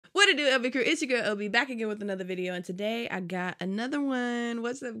What it do, LB crew? It's your girl LB back again with another video, and today I got another one.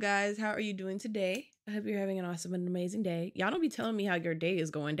 What's up, guys? How are you doing today? I hope you're having an awesome and amazing day. Y'all don't be telling me how your day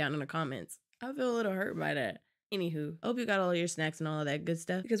is going down in the comments. I feel a little hurt by that. Anywho, hope you got all your snacks and all of that good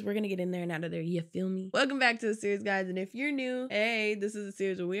stuff, because we're gonna get in there and out of there, you feel me? Welcome back to the series, guys, and if you're new, hey, this is a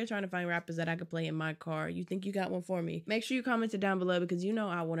series where we are trying to find rappers that I could play in my car. You think you got one for me? Make sure you comment it down below, because you know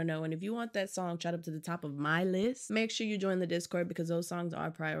I want to know, and if you want that song shot up to the top of my list, make sure you join the Discord, because those songs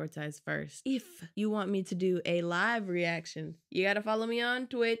are prioritized first. If you want me to do a live reaction, you gotta follow me on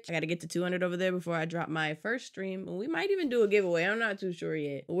Twitch. I gotta get to 200 over there before I drop my first stream, and we might even do a giveaway. I'm not too sure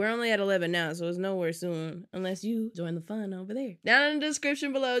yet. We're only at 11 now, so it's nowhere soon, unless you join the fun over there. Down in the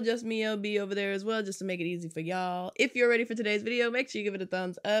description below, Justmelb over there as well, just to make it easy for y'all. If you're ready for today's video, make sure you give it a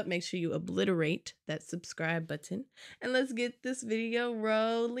thumbs up. Make sure you obliterate that subscribe button, and let's get this video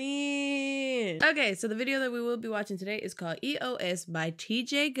rolling. Okay, so the video that we will be watching today is called EOS by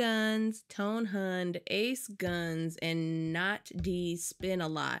Tjay Gunz, Hound, Ace Guns, and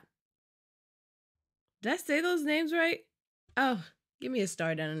Ndotspinalot. Did I say those names right? Oh, give me a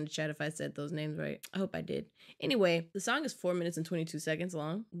star down in the chat if I said those names right. I hope I did. Anyway, the song is 4 minutes and 22 seconds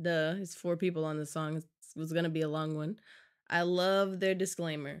long. Duh, it's 4 people on the song. It was gonna be a long one. I love their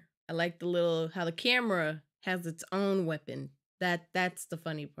disclaimer. I like the little, how the camera has its own weapon. That's the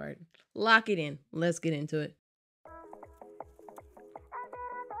funny part. Lock it in. Let's get into it.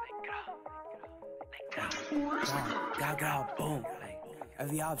 Boom.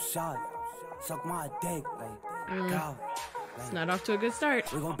 Every op shot. Suck my dick. Go. It's not off to a good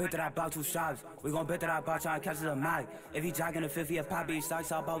start. We gon' bet that I bought 2 shots. We gon' bet that I bought trying to catch the mag. If he jogging the 50, if Poppy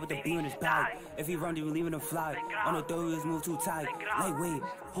stocks out with the B in his bag. If he run, he leaving him fly. On the third, his move too tight. Like, wait,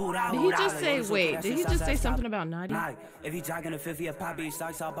 hold out. Did he just say, wait, did he just say something about Naughty? If he jogging the 50, if Poppy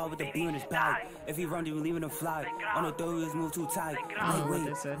stocks out with the B in his bag. If he run, he leaving him fly. On the third, his move too tight. Like, wait,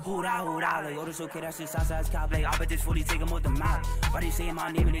 hold out. Like, oh, this okay, that shit shots ass cop. Like, I bet this 40 take him off the map. Why they saying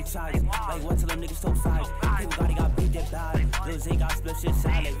my name and they try? Like, what till them niggas so fast? People got beat that bad. Lil Zay got split shit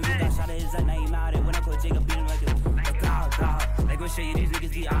salad. We got shot at his name out. When I put Jacob beat him like a god. Like, what shit these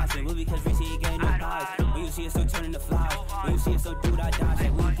niggas be awesome. Well, because we see it getting no pies. When you see it so turning the flies. When you see it so do that dodge.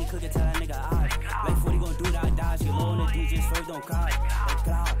 Like, we can cook it, tell that nigga eyes. Like, 40 gon' do that dodge. Get low on the dude, just first don't cry.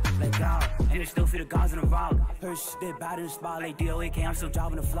 Like God. And it still feel the gods in the rock. Her shit bad in the spot. Like DOAK, I'm still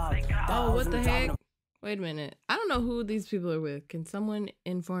driving the flop. Oh, what the heck? Wait a minute. I don't know who these people are with. Can someone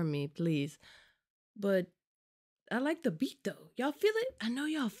inform me, please? But I like the beat though. Y'all feel it? I know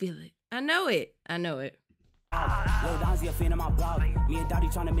y'all feel it. I know it. Lil Donzie a fan of my blog. Me and Dottie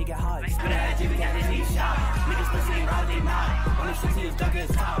trying to make it hot. Spit at Jimmy cat his heat shot. Niggas pussy round they not. On the 16 is dark as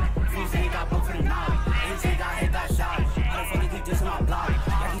top. Fuse ain't got both for the knob. Ace ain't got hit that shot. How the fuck he just in my block?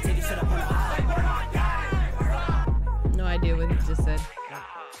 Like he taking shit up on the high. No idea what he just said.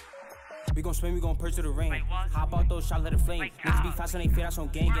 We gon' spin, we gon' perch to the ring. Hop out those shots, let it flame. Niggas be fast when they fear, that's on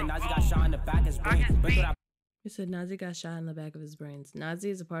gang. And Nazi got shot in the back of his brain. You said Nazi got shot in the back of his brains. Nazi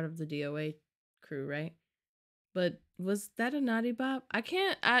is a part of the DOA crew, right? But was that a naughty bop?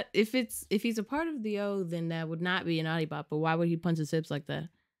 If he's a part of the O, then that would not be a naughty bop. But why would he punch his hips like that?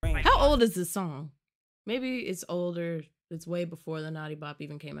 How old is this song? Maybe it's older. It's way before the naughty bop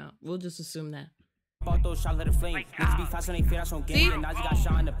even came out. We'll just assume that. About those shots, let it flame. Niggas be fast when they fear, that's on game. And Nazi got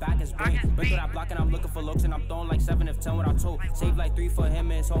shot in the back of his brain. Break through that block and I'm looking for looks. And I'm throwing like 7 if 10 what I told. Save like 3 for him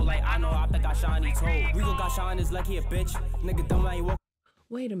and his whole like I know I got shot and he told. Rico got shot in his leg, he a bitch. Nigga dumb like he woke.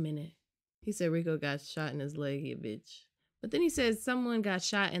 Wait a minute. He said Rico got shot in his leg, he a bitch. But then he said someone got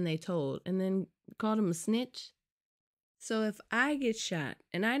shot and they told. And then called him a snitch. So if I get shot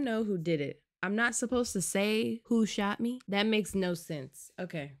and I know who did it, I'm not supposed to say who shot me? That makes no sense.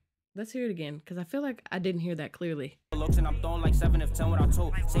 Okay. Let's hear it again, because I feel like I didn't hear that clearly. Looks and I'm throwing like 7 if 10 what I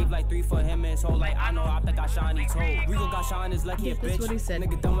told. Save like 3 for him and his whole like I know I got shot and he told. Rico got shot in his leg, he a bitch. That's what he said.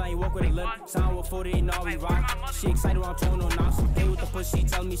 Nigga dumb like he walk with a lip. Sound with 40, they know we rock. She excited when I'm throwing no knocks. Play with the push, she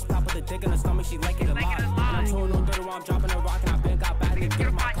tell me stop with the dick in her stomach, she like it a lot. And I'm throwing no 30 while I'm dropping a rock and I been got back and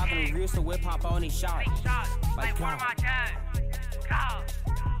get my cock and the rears to whip hop out and he shot. Like God.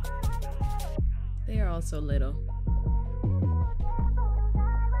 They are all so little.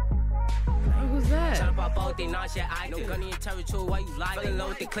 Who's that? Tell about both they not shit I no gun in your territory, why you lying? Feeling low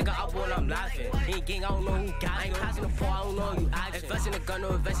with the clicker up when I'm laughing. He ain't gang, I don't know who got I ain't passing the ball, I don't know you action. Invest in a gun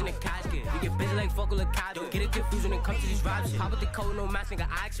or invest in a casket. We get busy like fuck with a cat. Don't get it confused when it comes to these rap shit. Pop with the code, no match, nigga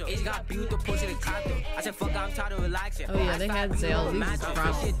action. Age got beat with the push of the cop. I said fuck, I'm tired of relaxing. Oh yeah, they had sales. These is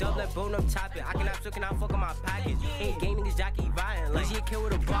problems. Shit double like bone up tapping. I cannot still cannot fuck on my package. Ain't gang niggas Jackie riding. Like she a kid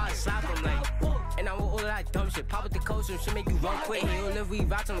with a bar, slap him like. And I will all that dumb shit. Pop with the coast and shit make you run quick. He don't live, we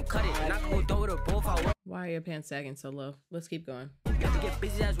rocks on him, cut it. And I can go throw with a both out. Why Why are your pants sagging so low? Let's keep going. Got to get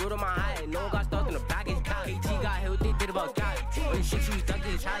busy, that's road on my eye. No one got stuck in the back of his car. KT got hit, what they did about that. When the shit she was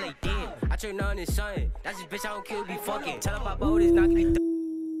ducking his high like damn. I turned on his son. That's his bitch, I don't kill, be fucking. Tell her about this, not gonna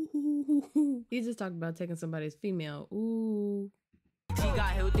be. He just talked about taking somebody's female. Ooh. She got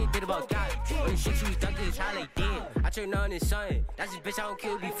hit, what they did about that. When the shit she was ducking his high like damn. I turned on his son. That's his bitch, I don't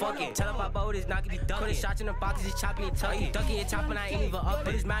kill, be fucking. Tell her about this, not gonna be ducking. Put shots in the boxes, he's chopping and tucking. Ducking and chopping, I ain't even up.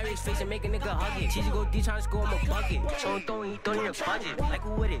 Put his marriage face and make a nigga hug it. She just go deep trying to score him a bucket. So I'm throwing, he throwing in a budget. Like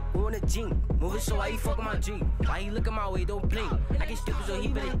who with it? Who on the G? Moving so why you fucking my G? Why you looking my way? Don't blink. I get stupid so he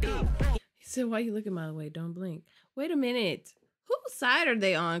better think. He said, why you looking my way? Don't blink. Wait a minute. Whose side are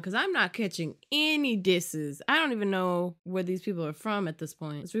they on? Because I'm not catching any disses. I don't even know where these people are from at this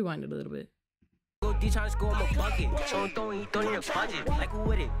point. Let's rewind it a little bit. Go deep trying to score him a bucket. So I'm throwing, he throwing in a budget. Like who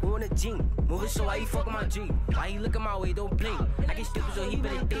with it? Who on the G? Moving so why you fucking my G? Why you looking my way? Don't blink. I get stupid so he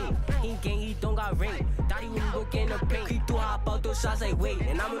better think. He ain't gang, he don't got ring. Thought he was looking in the paint. He threw hop out those shots like wait.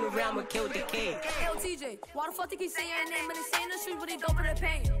 And I'm in the round, I'ma kill with the K. Hey, yo, TJ, why the fuck they keep saying your name? When they say in the street, but they dope in the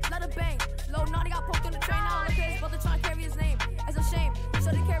pain. Let it bang. Low naughty got poked on the train. Now look at his brother trying to carry his name. It's a shame. So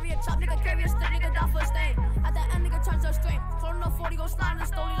they carry a chop, nigga carry a stick, nigga down for a stain. At the end, nigga turns to a strain. Cloning up 40, go sliding and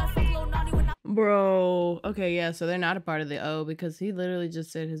stony like fuck low naughty when Bro, okay, yeah, so they're not a part of the O because he literally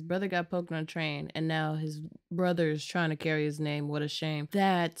just said his brother got poked on a train and now his brother is trying to carry his name. What a shame.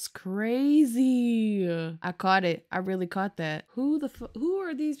 That's crazy. I caught it. I really caught that. Who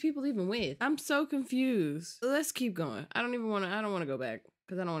are these people even with? I'm so confused. Let's keep going. I don't want to go back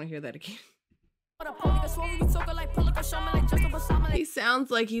because I don't want to hear that again. He sounds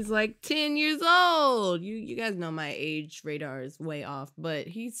like he's like 10 years old. You guys know my age radar is way off, but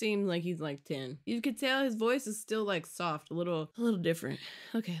he seems like he's like 10. You could tell his voice is still like soft, a little different.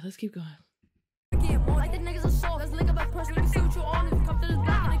 Okay, let's keep going. like the niggas are soft. Let's link up at person. Let me see what you on. If you come to this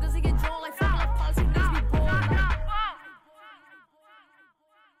block, niggas they get drawn like fucking like policy. Niggas be bored.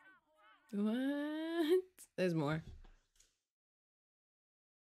 What? There's more.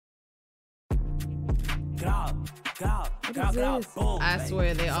 What is this? I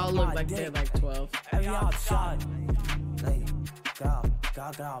swear they all look like they're like 12.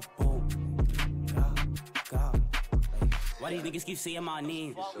 Why these niggas keep saying my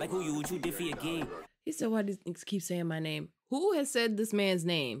name? Like who you, what you did for your game? He said, why these niggas keep saying my name? Who has said this man's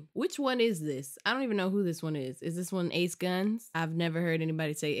name? Which one is this? I don't even know who this one is. Is this one Ace Gunz? I've never heard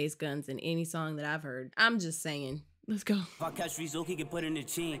anybody say Ace Gunz in any song that I've heard. I'm just saying. Let's go. If I catch Zoke, he get put in the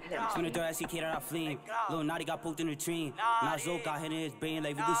chain. Spin the door, I see kid out of fleeing. Lil Naughty got poked in the train. Now Zoke got hit in his brain.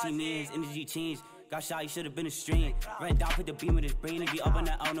 Like we can see me, his energy change. Got shot, he should have been a strain. Ran down, put the beam in his brain. If he up on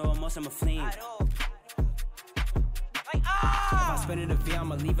that, I don't know, almost I'm a flame. If I spin in a V,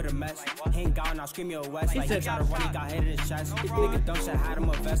 I'ma leave it a mess. Hang out and I'll scream your West. Like he tried to run, he got hit in his chest. Nigga dumb shit, had him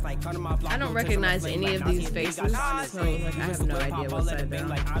a vest. Like cut him off. I don't recognize any of these faces, so like I have no idea what side they're on.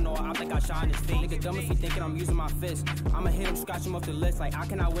 Like I know, I think I shot in his face. Nigga dumb if he thinking I'm using my fist. I'ma hit him, scratch him off the list. Like I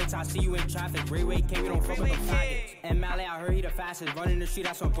cannot wait till I see you in traffic. Ray came, you don't fuck with the faggots. And Mally, I heard he the fastest. Running the street,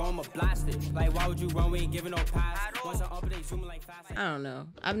 that's when bro, I'ma blast it. Like why would you run? We ain't giving no pass. Once I'm up, they zooming like fast. I don't know.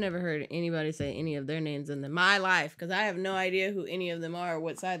 I've never heard anybody say any of their names in my life because I have no idea who any of them are or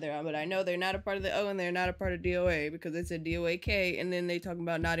what side they're on, but I know they're not a part of the O and they're not a part of DOA because they said DOAK and then they talking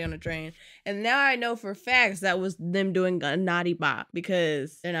about Naughty on the train. And now I know for facts that was them doing a Naughty Bop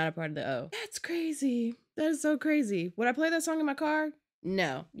because they're not a part of the O. That's crazy. That is so crazy. Would I play that song in my car?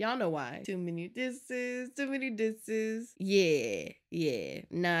 No. Y'all know why. Too many disses, too many disses. Yeah.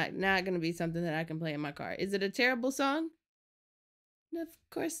 Not gonna be something that I can play in my car. Is it a terrible song? No, of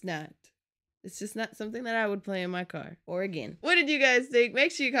course not. It's just not something that I would play in my car or again. What did you guys think?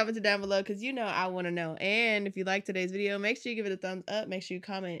 Make sure you comment it down below because you know I want to know. And if you like today's video, make sure you give it a thumbs up. Make sure you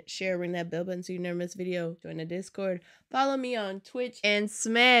comment, share, ring that bell button so you never miss a video. Join the Discord. Follow me on Twitch and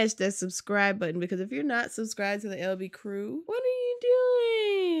smash that subscribe button because if you're not subscribed to the LB crew, what are you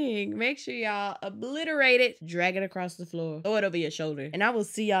doing? Make sure y'all obliterate it, drag it across the floor, throw it over your shoulder. And I will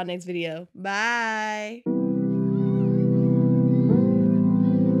see y'all next video. Bye.